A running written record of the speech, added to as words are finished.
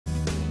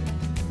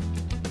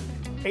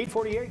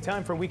8:48,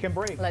 time for Weekend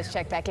Break. Let's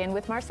check back in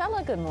with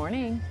Marcella. Good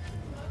morning.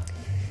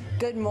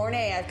 Good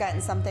morning. I've gotten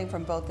something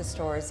from both the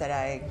stores that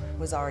I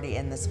was already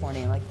in this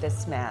morning, like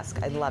this mask.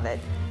 I love it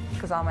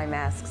because all my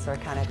masks are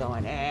kind of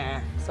going,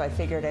 So I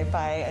figured I'd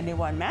buy a new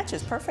one.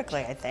 Matches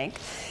perfectly, I think.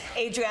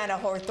 Adriana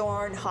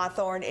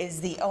Hawthorne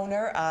is the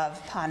owner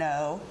of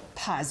Pano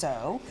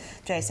Pazzo.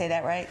 Did I say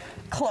that right?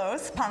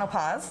 Close. Pano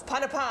Paz.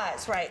 Pano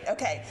Paz, right.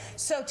 Okay.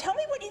 So tell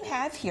me what you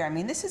have here. I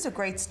mean, this is a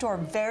great store.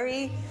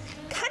 Very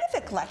kind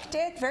of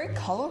eclectic, very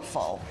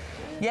colorful.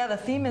 Yeah, the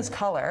theme is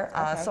color.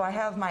 Okay. So I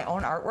have my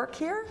own artwork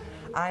here.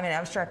 I'm an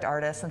abstract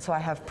artist, and so I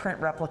have print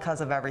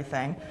replicas of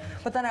everything.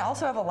 But then I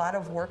also have a lot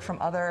of work from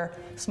other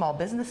small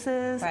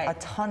businesses, Right. a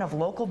ton of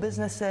local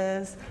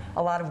businesses,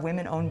 a lot of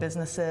women-owned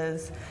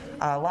businesses,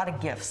 a lot of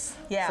gifts.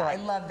 Yeah, so I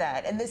love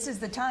that. And this is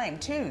the time,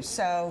 too.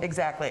 So,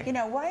 Exactly. You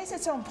know, why is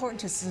it so important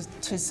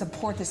to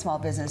support the small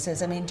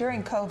businesses? I mean,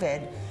 during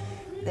COVID,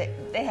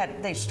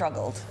 they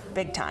struggled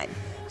big time.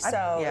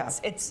 So yeah.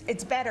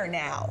 it's better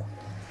now.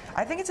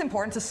 I think it's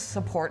important to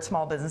support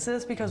small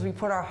businesses because we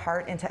put our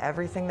heart into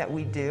everything that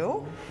we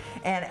do,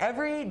 and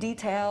every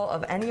detail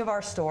of any of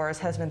our stores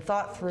has been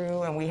thought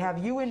through, and we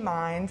have you in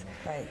mind.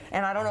 Right.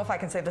 And I don't know if I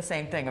can say the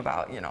same thing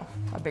about,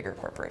 a bigger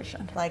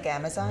corporation. Like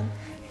Amazon?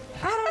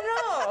 I don't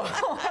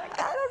know.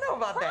 I don't know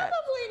about that.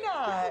 Probably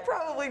not.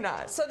 Probably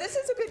not. So this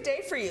is a good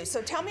day for you.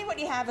 So tell me what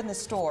you have in the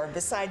store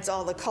besides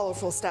all the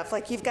colorful stuff.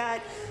 Like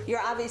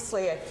you're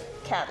obviously a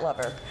cat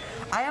lover.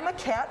 I am a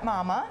cat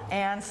mama,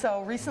 and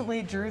so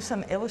recently drew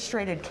some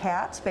illustrated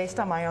cats based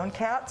on my own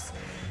cats.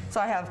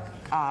 So I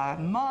have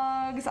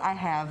mugs, I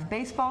have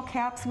baseball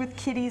caps with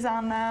kitties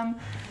on them.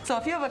 So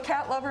if you have a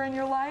cat lover in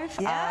your life,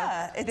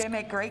 they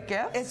make great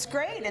gifts. It's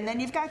great. And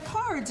then you've got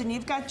cards, and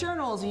you've got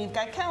journals, and you've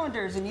got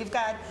calendars, and you've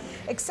got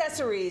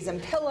accessories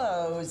and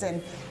pillows,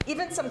 and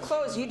even some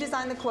clothes. You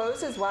design the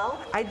clothes as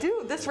well? I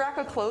do. This rack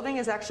of clothing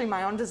is actually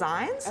my own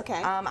designs.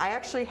 Okay. I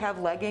actually have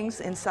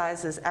leggings in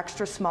sizes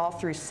extra small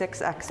through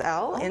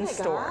 6XL in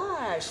store. Oh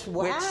my gosh,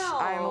 wow. Which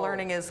I'm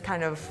learning is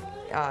kind of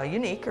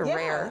unique or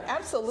rare.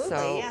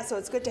 Absolutely. So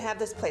it's good to have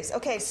this place.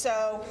 Okay,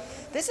 so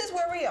this is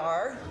where we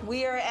are.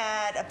 We are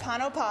at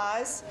Pano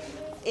Paz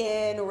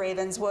in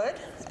Ravenswood,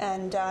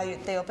 and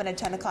they open at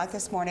 10 o'clock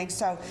this morning.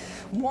 So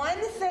one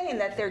thing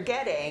that they're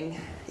getting,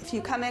 if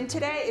you come in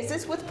today, is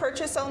this with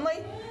purchase only?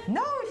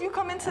 No, if you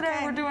come in today,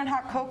 Okay. we're doing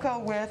hot cocoa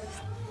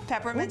with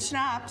Peppermint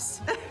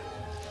schnapps.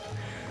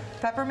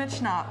 peppermint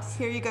schnapps.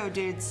 Here you go,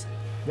 dudes.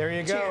 There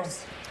you go.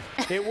 Cheers.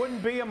 It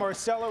wouldn't be a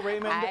Marcella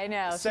Raymond I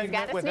know. She's segment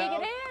gotta sneak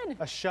without it in.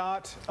 a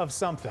shot of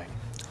something.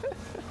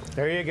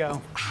 There you go.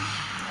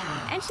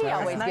 And she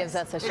always gives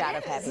us a shot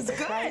of It's happiness,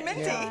 good, right?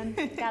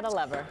 minty. Gotta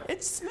love her.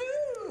 It's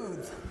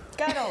smooth.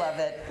 Gotta love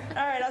it.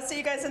 All right, I'll see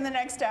you guys in the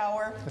next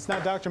hour. It's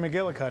not Dr.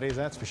 McGillicuddy's,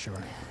 that's for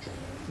sure.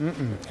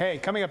 Hey,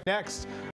 coming up next.